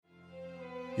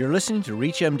You're listening to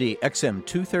ReachMD XM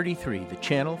 233, the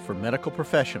channel for medical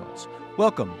professionals.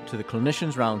 Welcome to the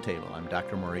Clinicians Roundtable. I'm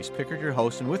Dr. Maurice Pickard, your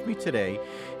host, and with me today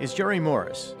is Jerry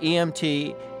Morris,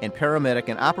 EMT and paramedic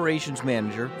and operations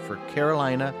manager for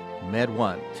Carolina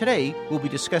Med1. Today, we'll be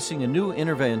discussing a new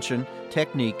intervention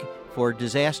technique for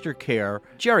disaster care.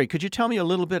 Jerry, could you tell me a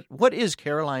little bit, what is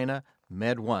Carolina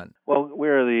Med1? Well,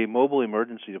 we're the mobile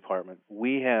emergency department.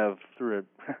 We have, through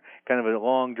a kind of a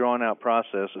long, drawn-out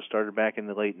process that started back in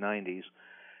the late 90s,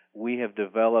 we have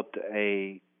developed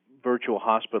a virtual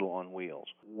hospital on wheels.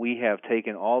 We have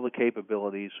taken all the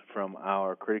capabilities from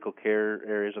our critical care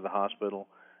areas of the hospital,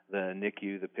 the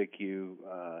NICU, the PICU,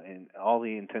 and all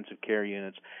the intensive care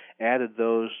units, added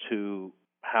those to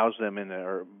house them in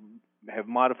or have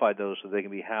modified those so they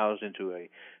can be housed into a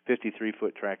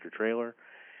 53-foot tractor trailer.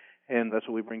 And that's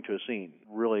what we bring to a scene.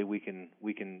 Really, we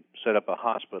can set up a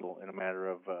hospital in a matter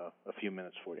of a few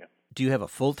minutes for you. Do you have a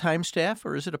full-time staff,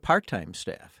 or is it a part-time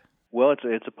staff? Well,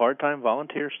 it's a part-time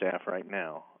volunteer staff right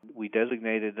now. We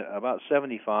designated about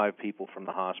 75 people from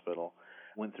the hospital,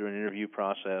 went through an interview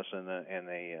process and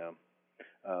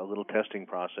a little testing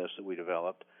process that we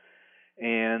developed.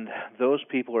 And those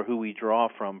people are who we draw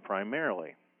from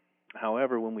primarily.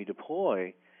 However, when we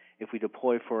deploy, if we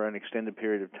deploy for an extended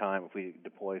period of time, if we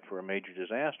deploy for a major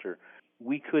disaster,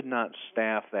 we could not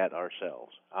staff that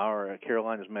ourselves. Our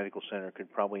Carolinas Medical Center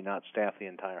could probably not staff the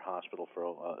entire hospital for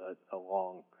a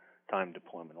long-time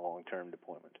deployment, a long-term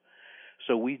deployment.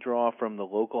 So we draw from the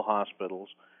local hospitals,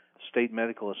 state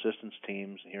medical assistance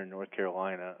teams here in North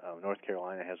Carolina. North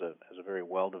Carolina has a very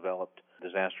well-developed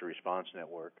disaster response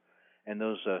network. And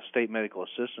those state medical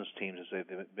assistance teams, as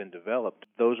they've been developed,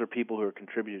 those are people who are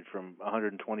contributed from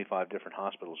 125 different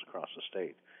hospitals across the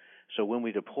state. So when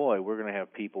we deploy, we're going to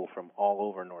have people from all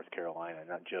over North Carolina,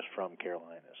 not just from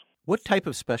Carolinas. What type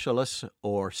of specialists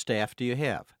or staff do you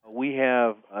have? We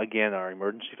have, again, our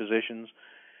emergency physicians,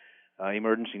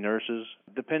 emergency nurses.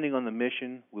 Depending on the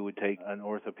mission, we would take an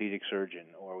orthopedic surgeon,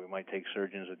 or we might take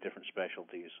surgeons of different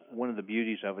specialties. One of the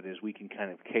beauties of it is we can kind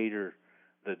of cater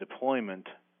the deployment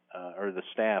or the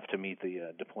staff to meet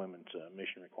the deployment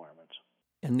mission requirements.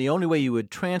 And the only way you would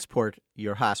transport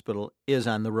your hospital is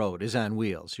on the road, is on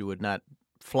wheels. You would not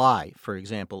fly, for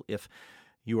example, if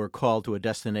you were called to a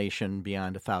destination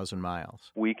beyond 1,000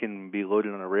 miles. We can be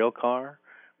loaded on a rail car.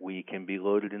 We can be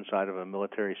loaded inside of a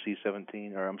military a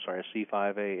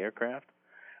C-5A aircraft.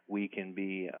 We can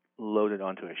be loaded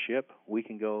onto a ship. We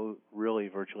can go really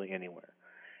virtually anywhere.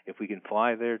 If we can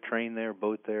fly there, train there,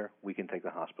 boat there, we can take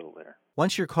the hospital there.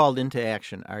 Once you're called into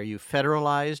action, are you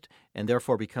federalized and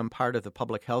therefore become part of the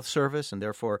public health service and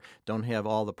therefore don't have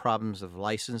all the problems of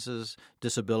licenses,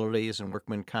 disabilities, and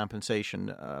workman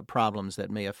compensation problems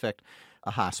that may affect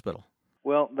a hospital?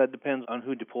 Well, that depends on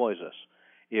who deploys us.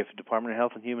 If Department of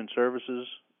Health and Human Services,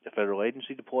 a federal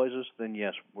agency, deploys us, then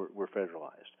yes, we're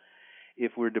federalized.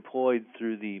 If we're deployed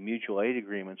through the mutual aid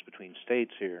agreements between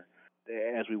states here,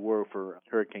 as we were for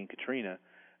Hurricane Katrina,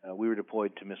 we were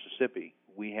deployed to Mississippi.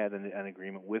 We had an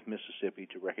agreement with Mississippi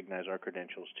to recognize our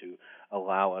credentials to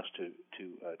allow us to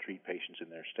treat patients in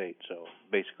their state. So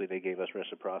basically, they gave us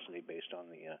reciprocity based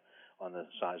on the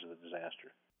size of the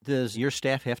disaster. Does your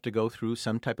staff have to go through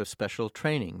some type of special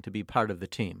training to be part of the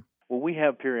team? Well, we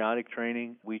have periodic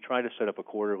training. We try to set up a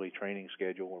quarterly training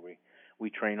schedule where we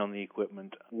train on the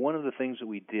equipment. One of the things that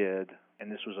we did,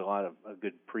 and this was a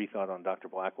good pre-thought on Dr.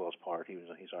 Blackwell's part, he's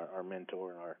our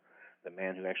mentor and the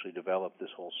man who actually developed this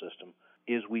whole system,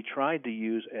 is we tried to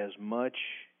use as much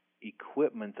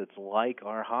equipment that's like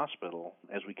our hospital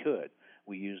as we could.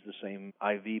 We used the same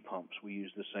IV pumps. We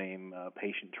used the same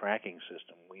patient tracking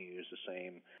system. We used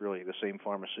the same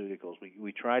pharmaceuticals.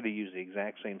 We tried to use the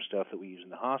exact same stuff that we use in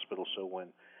the hospital, so when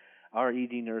our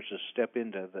ED nurses step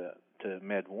into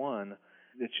Med1,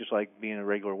 it's just like being a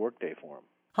regular workday for them.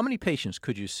 How many patients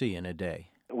could you see in a day?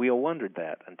 We all wondered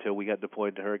that until we got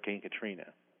deployed to Hurricane Katrina.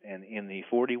 And in the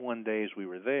 41 days we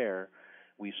were there,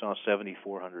 we saw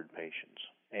 7,400 patients.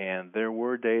 And there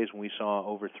were days when we saw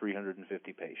over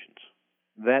 350 patients.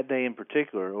 That day in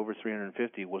particular, over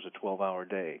 350, was a 12-hour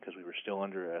day because we were still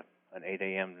under an 8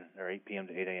 a.m. or 8 p.m.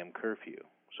 to 8 a.m. curfew.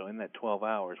 So in that 12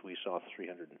 hours, we saw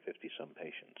 350-some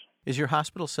patients. Is your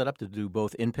hospital set up to do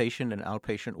both inpatient and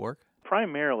outpatient work?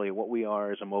 Primarily, what we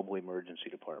are is a mobile emergency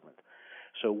department.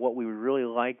 So what we would really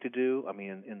like to do,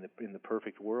 in the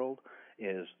perfect world,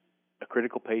 is a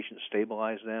critical patient,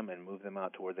 stabilize them and move them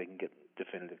out to where they can get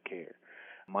definitive care.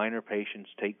 Minor patients,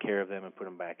 take care of them and put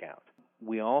them back out.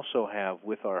 We also have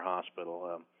with our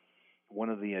hospital, one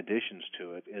of the additions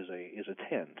to it is a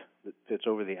tent that fits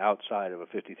over the outside of a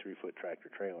 53-foot tractor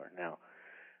trailer. Now,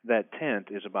 that tent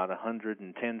is about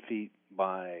 110 feet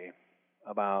by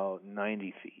about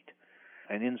 90 feet.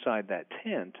 And inside that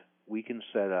tent, we can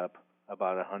set up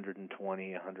about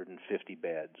 120, 150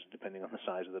 beds, depending on the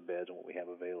size of the beds and what we have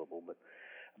available. But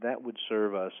that would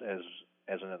serve us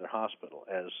as another hospital,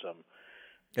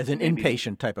 as an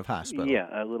inpatient type of hospital. Yeah,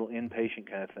 a little inpatient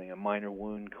kind of thing, a minor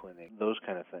wound clinic, those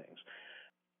kind of things.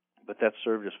 But that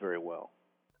served us very well.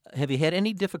 Have you had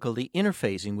any difficulty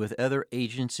interfacing with other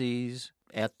agencies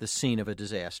at the scene of a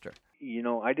disaster?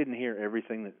 I didn't hear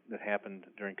everything that happened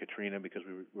during Katrina because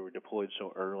we were deployed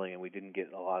so early and we didn't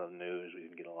get a lot of news. We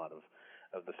didn't get a lot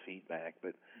of the feedback.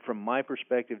 But from my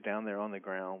perspective down there on the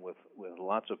ground with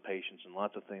lots of patients and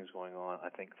lots of things going on, I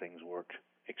think things worked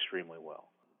extremely well.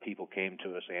 People came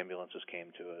to us, ambulances came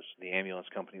to us. The ambulance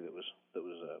company that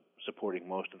was supporting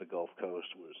most of the Gulf Coast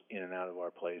was in and out of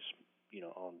our place,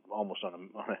 almost on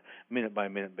a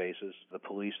minute-by-minute basis. The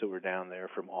police that were down there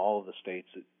from all of the states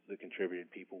that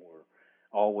contributed people were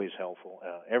always helpful.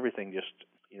 Everything just,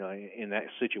 in that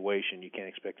situation, you can't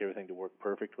expect everything to work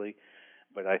perfectly,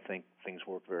 but I think things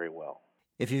worked very well.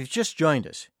 If you've just joined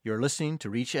us, you're listening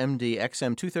to ReachMD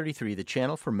XM 233, the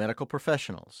channel for medical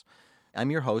professionals.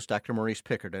 I'm your host, Dr. Maurice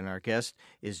Pickard, and our guest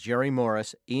is Jerry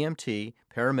Morris, EMT,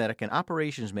 paramedic, and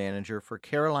operations manager for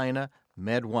Carolina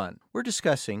Med One. We're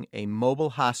discussing a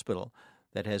mobile hospital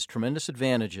that has tremendous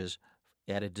advantages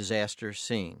at a disaster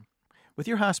scene. With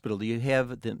your hospital, do you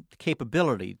have the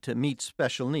capability to meet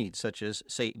special needs, such as,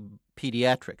 say,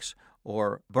 pediatrics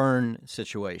or burn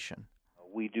situation?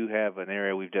 We do have an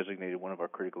area. We've designated one of our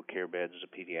critical care beds as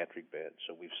a pediatric bed,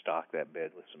 so we've stocked that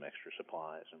bed with some extra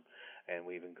supplies, and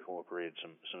we've incorporated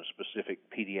some specific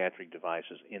pediatric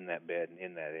devices in that bed and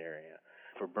in that area.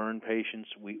 For burn patients,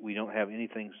 we don't have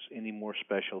anything any more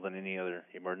special than any other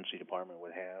emergency department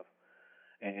would have.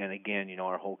 And again,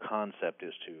 our whole concept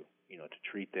is to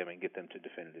treat them and get them to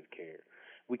definitive care.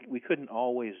 We couldn't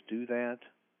always do that,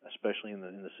 especially in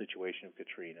the situation of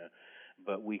Katrina,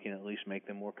 but we can at least make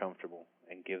them more comfortable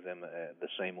and give them the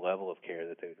same level of care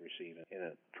that they would receive in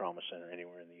a trauma center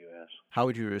anywhere in the U.S. How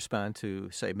would you respond to,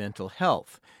 say, mental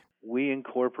health? We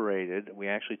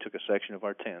actually took a section of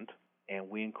our tent, and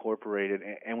we incorporated,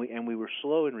 and we were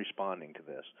slow in responding to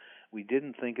this. We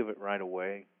didn't think of it right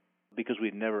away because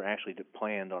we'd never actually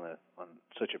planned on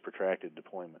such a protracted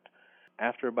deployment.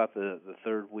 After about the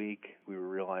third week, we were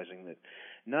realizing that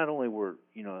not only were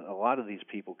a lot of these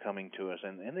people coming to us,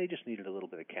 and they just needed a little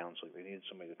bit of counseling. They needed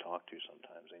somebody to talk to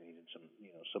sometimes. They needed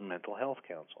some mental health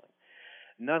counseling.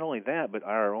 Not only that, but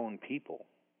our own people,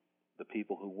 the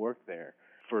people who work there,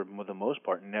 for the most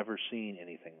part, never seen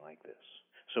anything like this.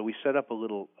 So we set up a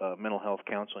little mental health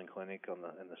counseling clinic in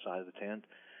the side of the tent,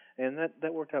 and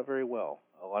that worked out very well.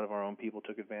 A lot of our own people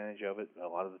took advantage of it. A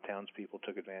lot of the townspeople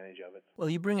took advantage of it. Well,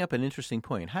 you bring up an interesting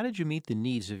point. How did you meet the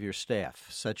needs of your staff,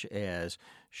 such as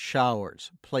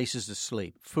showers, places to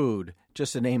sleep, food,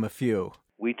 just to name a few?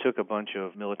 We took a bunch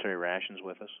of military rations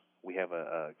with us. We have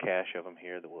a cache of them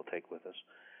here that we'll take with us.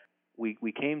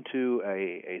 We came to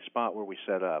a spot where we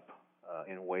set up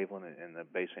in Waveland in the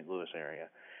Bay St. Louis area,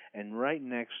 and right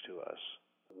next to us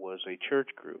was a church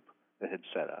group that had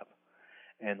set up.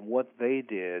 And what they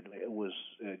did was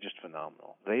just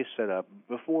phenomenal. They set up,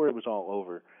 before it was all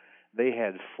over, they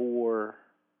had 4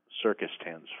 circus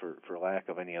tents, for lack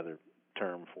of any other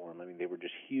term for them. I mean, they were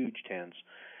just huge tents,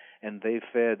 and they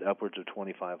fed upwards of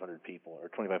 2,500 people, or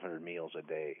 2,500 meals a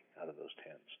day out of those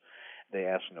tents. They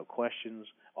asked no questions.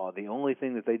 The only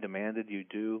thing that they demanded you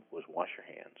do was wash your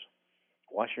hands.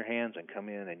 Wash your hands and come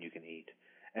in and you can eat.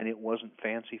 And it wasn't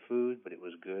fancy food, but it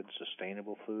was good,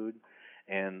 sustainable food.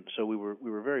 And so we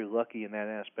were very lucky in that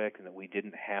aspect, in that we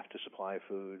didn't have to supply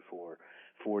food for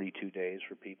 42 days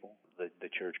for people. The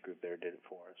church group there did it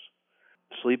for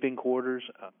us. Sleeping quarters,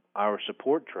 our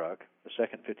support truck, the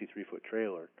second 53-foot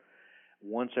trailer,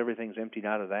 once everything's emptied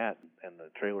out of that and the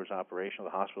trailer's operational,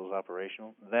 the hospital's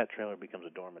operational, that trailer becomes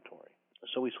a dormitory.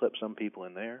 So we slept some people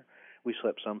in there. We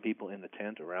slept some people in the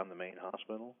tent around the main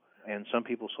hospital, and some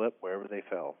people slept wherever they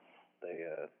fell. They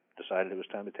decided it was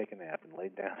time to take a nap and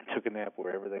laid down and took a nap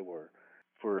wherever they were.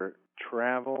 For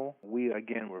travel, we,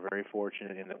 again, were very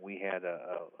fortunate in that we had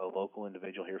a local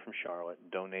individual here from Charlotte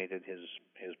donated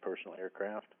his personal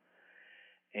aircraft,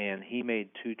 and he made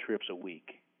 2 trips a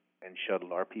week and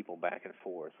shuttled our people back and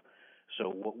forth. So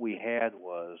what we had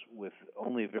was, with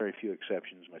only very few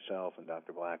exceptions, myself and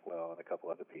Dr. Blackwell and a couple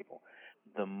other people,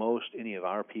 the most any of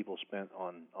our people spent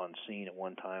on scene at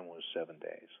one time was 7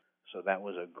 days. So that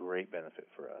was a great benefit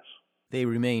for us. They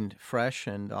remained fresh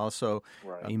and also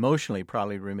emotionally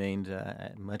probably remained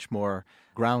much more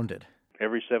grounded.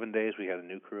 Every 7 days we had a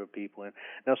new crew of people in.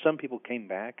 Now, some people came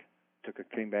back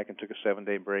came back and took a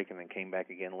 7-day break and then came back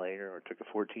again later, or took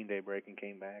a 14-day break and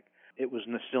came back. It was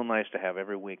still nice to have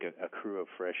every week a crew of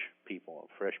fresh people,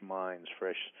 fresh minds,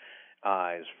 fresh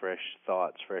eyes, fresh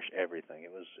thoughts, fresh everything.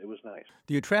 It was nice.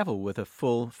 Do you travel with a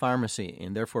full pharmacy,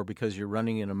 and therefore, because you're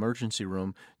running an emergency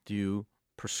room, do you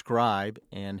prescribe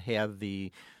and have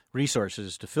the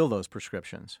resources to fill those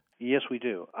prescriptions? Yes, we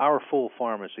do. Our full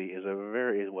pharmacy is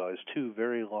is 2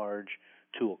 very large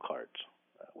tool carts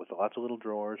with lots of little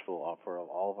drawers for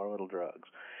all of our little drugs.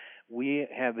 We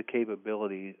have the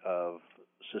capability of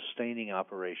sustaining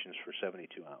operations for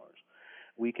 72 hours.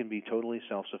 We can be totally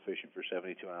self-sufficient for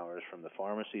 72 hours from the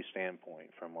pharmacy standpoint,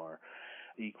 from our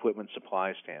equipment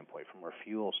supply standpoint, from our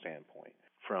fuel standpoint,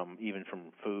 even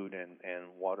from food and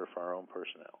water for our own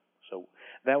personnel. So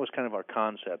that was kind of our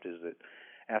concept, is that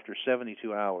after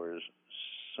 72 hours,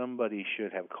 somebody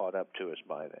should have caught up to us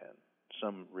by then.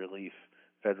 Some relief,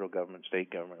 federal government, state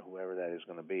government, whoever that is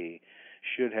going to be,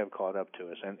 should have caught up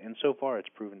to us. And so far it's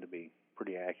proven to be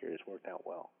pretty accurate. It's worked out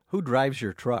well. Who drives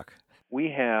your truck? We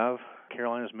have,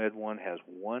 Carolinas Med One has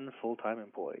one full-time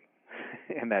employee,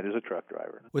 and that is a truck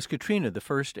driver. Was Katrina the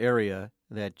first area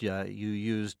that you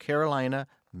used Carolina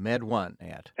Med One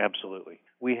at? Absolutely.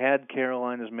 We had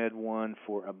Carolinas Med One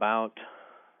for about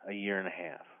a year and a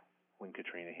half when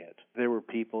Katrina hit. There were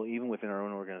people, even within our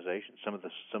own organization, some of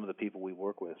the people we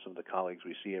work with, some of the colleagues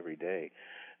we see every day,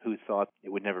 who thought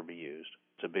it would never be used.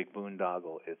 It's a big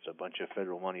boondoggle. It's a bunch of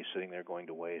federal money sitting there going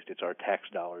to waste. It's our tax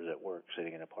dollars at work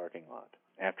sitting in a parking lot.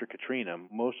 After Katrina,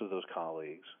 most of those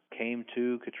colleagues came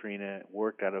to Katrina,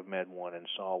 worked out of Med One, and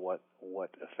saw what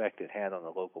effect it had on the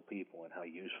local people and how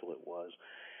useful it was,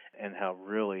 and how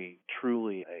really,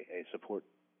 truly a support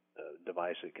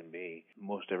device it can be.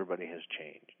 Most everybody has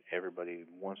changed. Everybody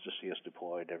wants to see us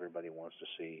deployed. Everybody wants to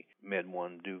see Med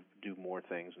One do more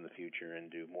things in the future and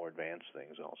do more advanced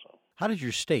things also. How did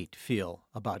your state feel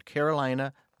about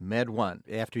Carolina Med One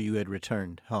after you had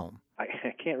returned home? I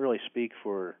can't really speak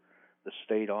for the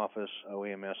state office,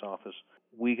 OEMS office.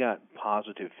 We got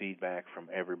positive feedback from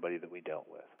everybody that we dealt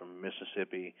with, from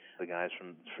Mississippi, the guys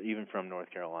even from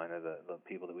North Carolina, the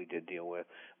people that we did deal with.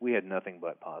 We had nothing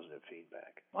but positive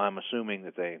feedback. I'm assuming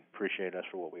that they appreciate us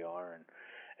for what we are,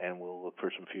 and we'll look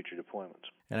for some future deployments.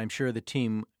 And I'm sure the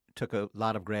team took a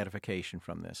lot of gratification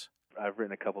from this. I've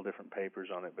written a couple different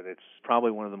papers on it, but it's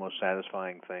probably one of the most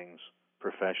satisfying things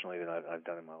professionally that I've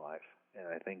done in my life. And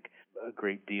I think a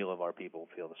great deal of our people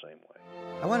feel the same way.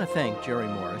 I want to thank Jerry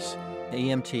Morris,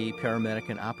 EMT, paramedic,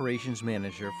 and operations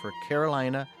manager for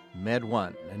Carolina Med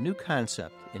One, a new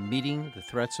concept in meeting the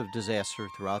threats of disaster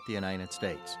throughout the United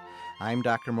States. I'm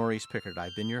Dr. Maurice Pickard.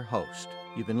 I've been your host.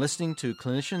 You've been listening to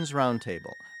Clinicians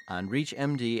Roundtable on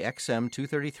ReachMD XM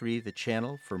 233, the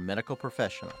channel for medical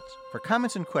professionals. For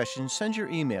comments and questions, send your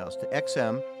emails to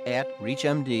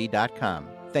xm@reachmd.com.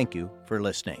 Thank you for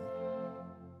listening.